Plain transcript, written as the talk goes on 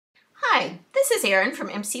Hi, this is Erin from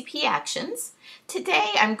MCP Actions.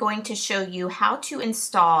 Today I'm going to show you how to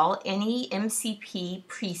install any MCP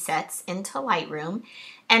presets into Lightroom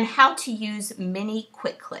and how to use Mini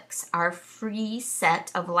Quick Clicks, our free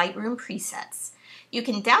set of Lightroom presets. You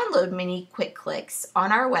can download Mini Quick Clicks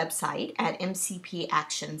on our website at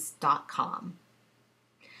mcpactions.com.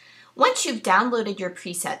 Once you've downloaded your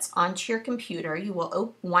presets onto your computer, you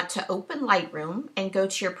will want to open Lightroom and go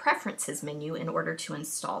to your Preferences menu in order to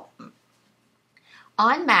install them.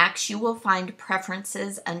 On Macs, you will find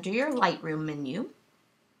Preferences under your Lightroom menu.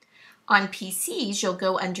 On PCs, you'll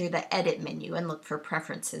go under the Edit menu and look for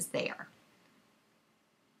Preferences there.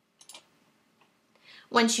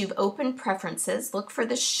 Once you've opened Preferences, look for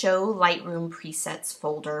the Show Lightroom Presets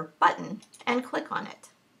folder button and click on it.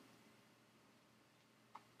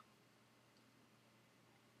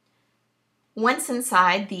 Once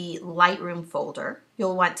inside the Lightroom folder,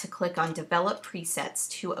 you'll want to click on Develop Presets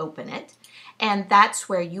to open it, and that's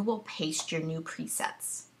where you will paste your new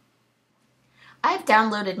presets. I've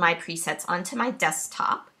downloaded my presets onto my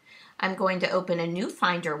desktop. I'm going to open a new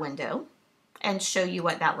Finder window and show you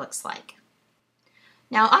what that looks like.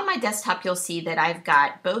 Now on my desktop you'll see that I've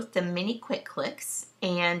got both the Mini Quick Clicks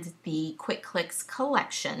and the Quick Clicks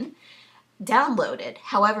collection downloaded.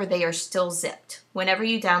 However, they are still zipped. Whenever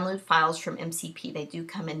you download files from MCP, they do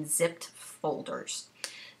come in zipped folders.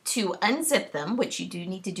 To unzip them, which you do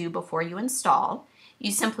need to do before you install,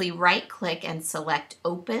 you simply right-click and select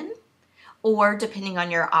Open, or depending on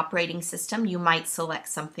your operating system, you might select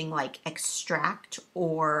something like Extract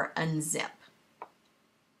or Unzip.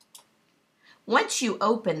 Once you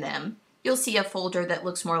open them, you'll see a folder that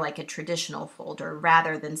looks more like a traditional folder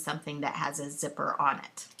rather than something that has a zipper on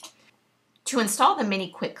it. To install the Mini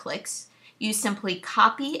Quick Clicks, you simply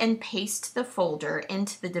copy and paste the folder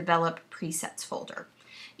into the Develop Presets folder.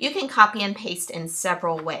 You can copy and paste in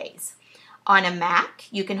several ways. On a Mac,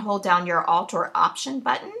 you can hold down your Alt or Option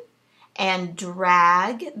button and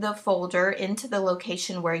drag the folder into the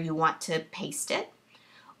location where you want to paste it,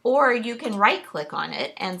 or you can right-click on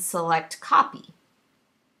it and select Copy,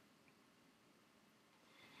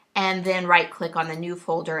 and then right-click on the new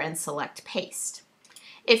folder and select Paste.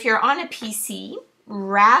 If you're on a PC,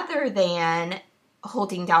 rather than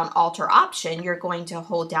holding down Alt or Option, you're going to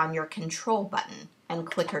hold down your Control button and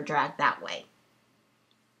click or drag that way.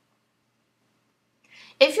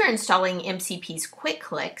 If you're installing MCP's Quick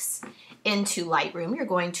Clicks into Lightroom, you're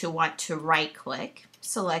going to want to right-click,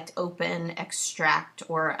 select Open, Extract,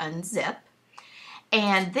 or Unzip,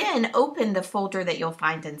 and then open the folder that you'll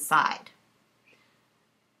find inside.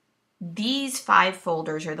 These 5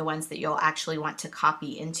 folders are the ones that you'll actually want to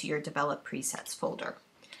copy into your Develop Presets folder.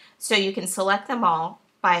 So you can select them all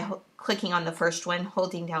by clicking on the first one,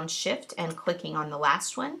 holding down Shift and clicking on the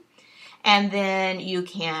last one. And then you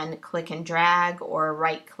can click and drag or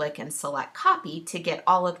right click and select Copy to get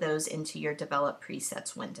all of those into your Develop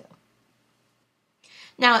Presets window.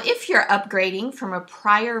 Now, if you're upgrading from a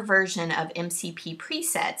prior version of MCP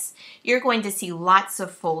presets, you're going to see lots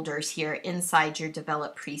of folders here inside your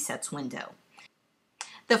Develop Presets window.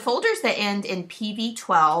 The folders that end in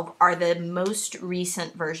PV12 are the most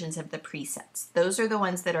recent versions of the presets. Those are the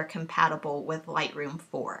ones that are compatible with Lightroom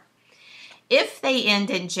 4. If they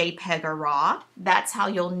end in JPEG or RAW, that's how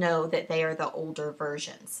you'll know that they are the older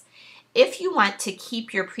versions. If you want to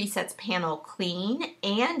keep your presets panel clean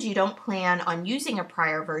and you don't plan on using a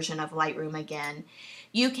prior version of Lightroom again,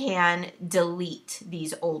 you can delete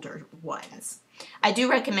these older ones. I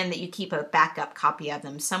do recommend that you keep a backup copy of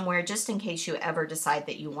them somewhere just in case you ever decide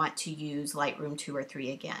that you want to use Lightroom 2 or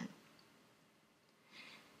 3 again.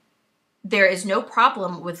 There is no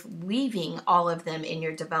problem with leaving all of them in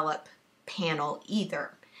your Develop panel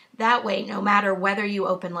either. That way, no matter whether you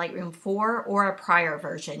open Lightroom 4 or a prior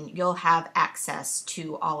version, you'll have access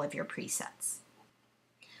to all of your presets.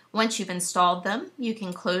 Once you've installed them, you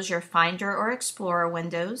can close your Finder or Explorer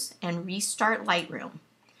windows and restart Lightroom.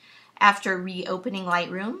 After reopening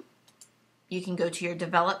Lightroom, you can go to your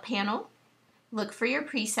Develop panel, look for your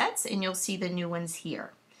presets, and you'll see the new ones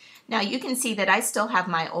here. Now you can see that I still have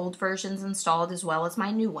my old versions installed as well as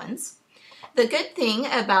my new ones. The good thing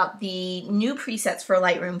about the new presets for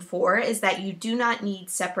Lightroom 4 is that you do not need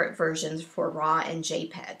separate versions for RAW and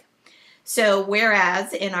JPEG. So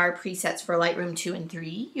whereas in our presets for Lightroom 2 and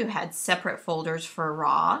 3, you had separate folders for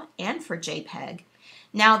RAW and for JPEG,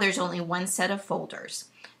 now there's only one set of folders.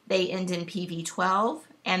 They end in PV12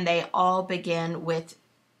 and they all begin with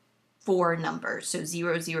 4 numbers, so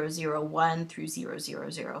 0001 through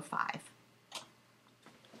 0005.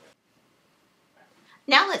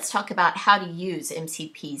 Now let's talk about how to use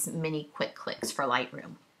MCP's Mini Quick Clicks for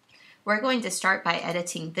Lightroom. We're going to start by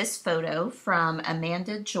editing this photo from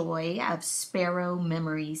Amanda Joy of Sparrow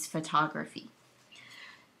Memories Photography.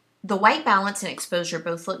 The white balance and exposure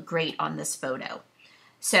both look great on this photo.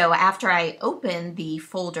 So after I open the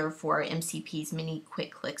folder for MCP's Mini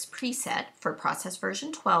Quick Clicks preset for process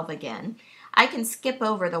version 12 again, I can skip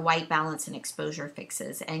over the white balance and exposure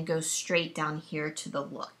fixes and go straight down here to the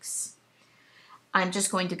looks. I'm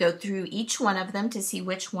just going to go through each one of them to see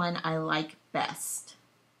which one I like best.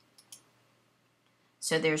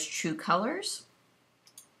 So there's True Colors,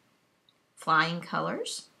 Flying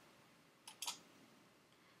Colors,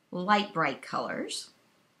 Light Bright Colors,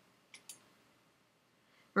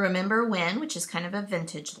 Remember When, which is kind of a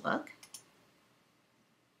vintage look,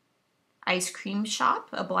 Ice Cream Shop,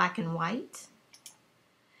 a black and white,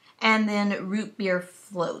 and then Root Beer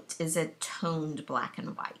Float is a toned black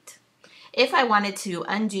and white. If I wanted to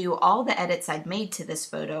undo all the edits I'd made to this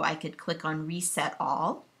photo, I could click on Reset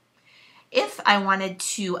All. If I wanted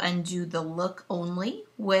to undo the look only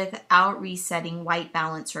without resetting white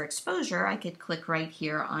balance or exposure, I could click right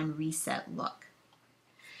here on Reset Look.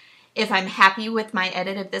 If I'm happy with my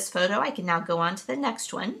edit of this photo, I can now go on to the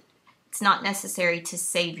next one. It's not necessary to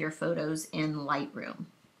save your photos in Lightroom.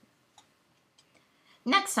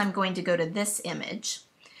 Next, I'm going to go to this image.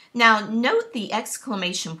 Now, note the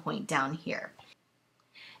exclamation point down here.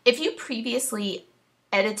 If you previously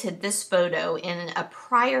edited this photo in a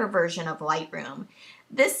prior version of Lightroom,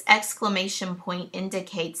 this exclamation point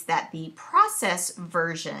indicates that the process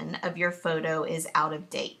version of your photo is out of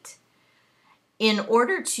date. In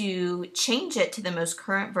order to change it to the most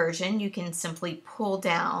current version, you can simply pull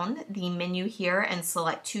down the menu here and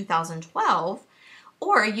select 2012,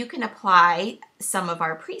 or you can apply some of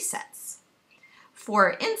our presets.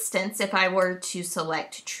 For instance, if I were to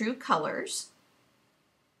select True Colors,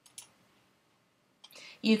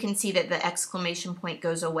 you can see that the exclamation point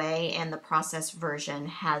goes away and the process version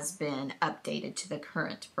has been updated to the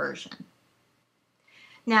current version.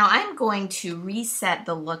 Now I'm going to reset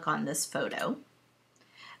the look on this photo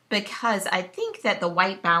because I think that the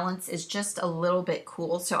white balance is just a little bit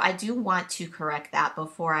cool, so I do want to correct that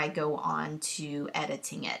before I go on to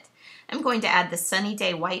editing it. I'm going to add the Sunny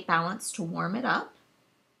Day white balance to warm it up,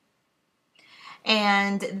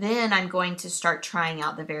 and then I'm going to start trying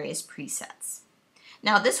out the various presets.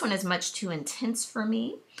 Now this one is much too intense for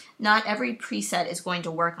me. Not every preset is going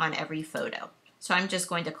to work on every photo. So I'm just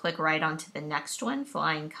going to click right onto the next one,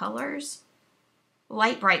 Flying Colors.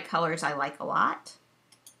 Light Bright Colors I like a lot.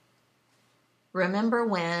 Remember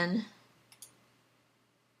When,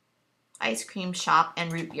 Ice Cream Shop,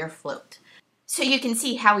 and Root Beer Float. So you can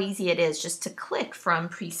see how easy it is just to click from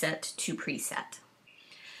preset to preset.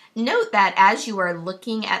 Note that as you are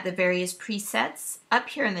looking at the various presets, up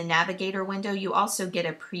here in the navigator window, you also get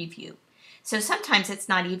a preview. So sometimes it's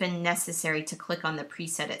not even necessary to click on the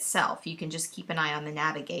preset itself. You can just keep an eye on the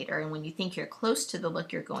navigator, and when you think you're close to the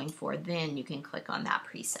look you're going for, then you can click on that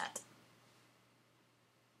preset.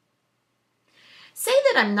 Say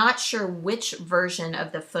that I'm not sure which version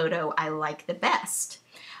of the photo I like the best.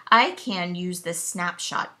 I can use the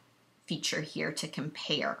snapshot feature here to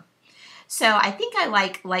compare. So I think I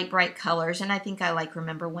like Light Bright Colors, and I think I like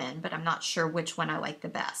Remember When, but I'm not sure which one I like the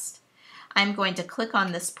best. I'm going to click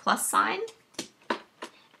on this plus sign,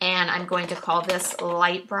 and I'm going to call this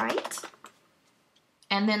Light Bright,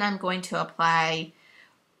 and then I'm going to apply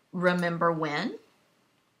Remember When,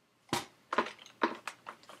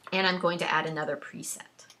 and I'm going to add another preset.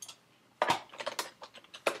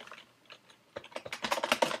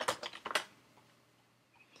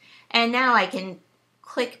 And now I can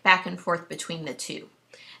click back and forth between the two.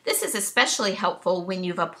 This is especially helpful when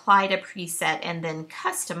you've applied a preset and then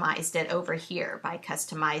customized it over here by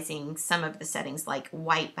customizing some of the settings like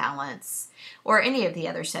white balance or any of the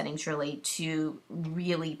other settings really to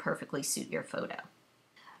really perfectly suit your photo.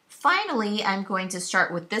 Finally, I'm going to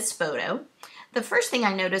start with this photo. The first thing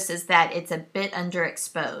I notice is that it's a bit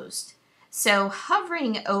underexposed. So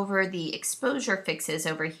hovering over the exposure fixes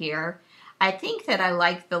over here, I think that I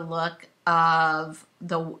like the look of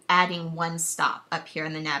the adding one stop up here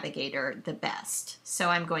in the navigator the best. So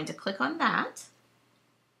I'm going to click on that.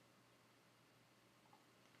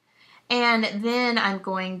 And then I'm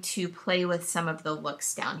going to play with some of the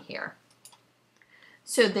looks down here.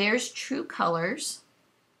 So there's True Colors,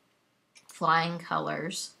 Flying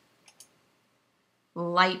Colors,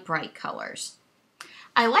 Light Bright Colors.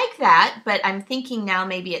 I like that, but I'm thinking now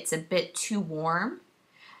maybe it's a bit too warm.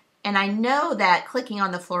 And I know that clicking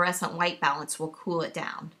on the fluorescent white balance will cool it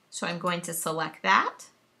down. So I'm going to select that.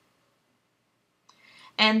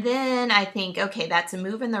 And then I think, okay, that's a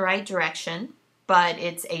move in the right direction, but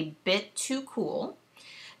it's a bit too cool.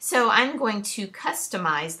 So I'm going to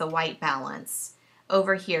customize the white balance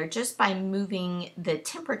over here just by moving the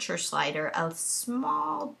temperature slider a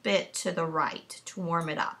small bit to the right to warm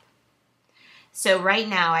it up. So right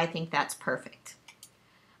now I think that's perfect.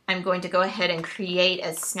 I'm going to go ahead and create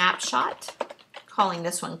a snapshot, calling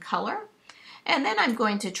this one color, and then I'm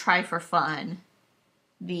going to try for fun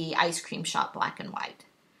the ice cream shop black and white.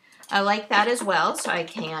 I like that as well, so I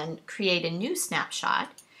can create a new snapshot,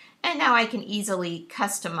 and now I can easily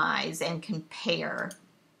customize and compare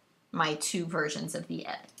my two versions of the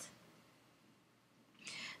edit.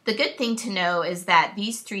 The good thing to know is that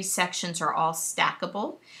these three sections are all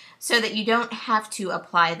stackable so that you don't have to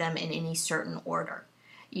apply them in any certain order.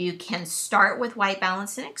 You can start with white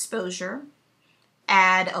balance and exposure,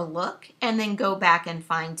 add a look, and then go back and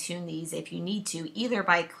fine-tune these if you need to, either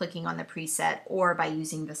by clicking on the preset or by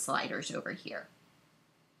using the sliders over here.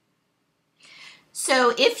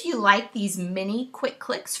 So if you like these mini quick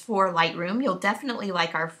clicks for Lightroom, you'll definitely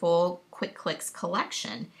like our full quick clicks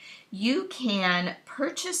collection. You can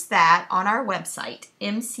purchase that on our website,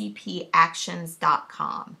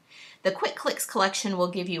 mcpactions.com. The quick clicks collection will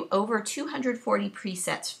give you over 240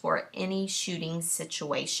 presets for any shooting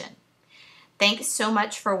situation. Thanks so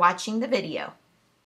much for watching the video.